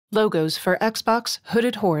Logos for Xbox,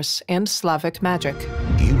 Hooded Horse, and Slavic Magic.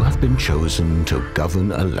 You have been chosen to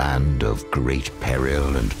govern a land of great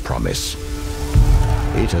peril and promise.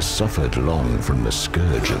 It has suffered long from the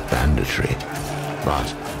scourge of banditry.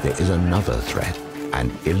 But there is another threat,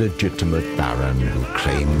 an illegitimate baron who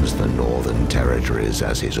claims the northern territories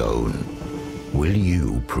as his own. Will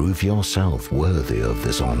you prove yourself worthy of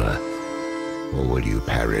this honor? Or will you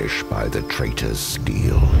perish by the traitor's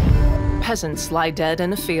steel? Peasants lie dead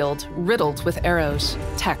in a field, riddled with arrows.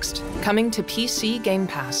 Text, coming to PC Game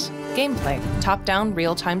Pass. Gameplay, top-down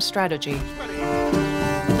real-time strategy.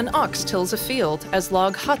 An ox tills a field as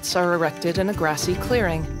log huts are erected in a grassy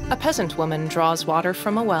clearing. A peasant woman draws water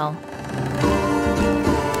from a well.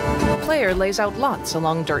 The player lays out lots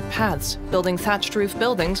along dirt paths, building thatched roof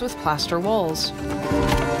buildings with plaster walls.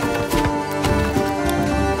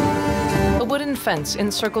 A wooden fence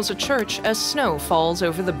encircles a church as snow falls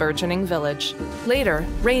over the burgeoning village. Later,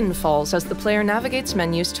 rain falls as the player navigates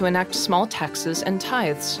menus to enact small taxes and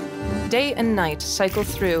tithes. Day and night cycle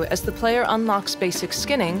through as the player unlocks basic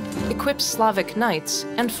skinning, equips Slavic knights,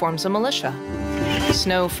 and forms a militia.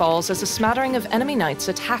 Snow falls as a smattering of enemy knights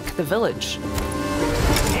attack the village.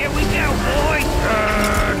 Here we go, boys!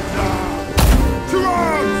 To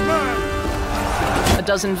arms, men! A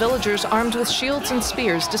dozen villagers armed with shields and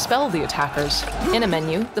spears dispel the attackers. In a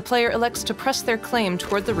menu, the player elects to press their claim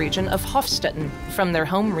toward the region of Hofstetten from their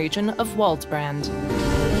home region of Waldbrand.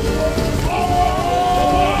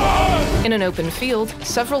 In an open field,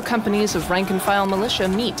 several companies of rank-and-file militia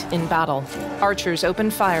meet in battle. Archers open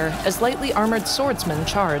fire as lightly armored swordsmen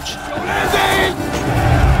charge.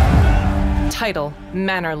 Title,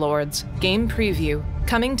 Manor Lords. Game preview.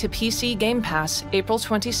 Coming to PC Game Pass, April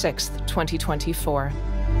 26th, 2024.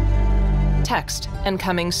 Text, and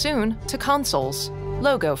coming soon to consoles.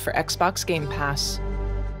 Logo for Xbox Game Pass.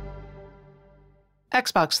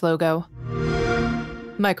 Xbox logo.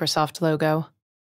 Microsoft logo.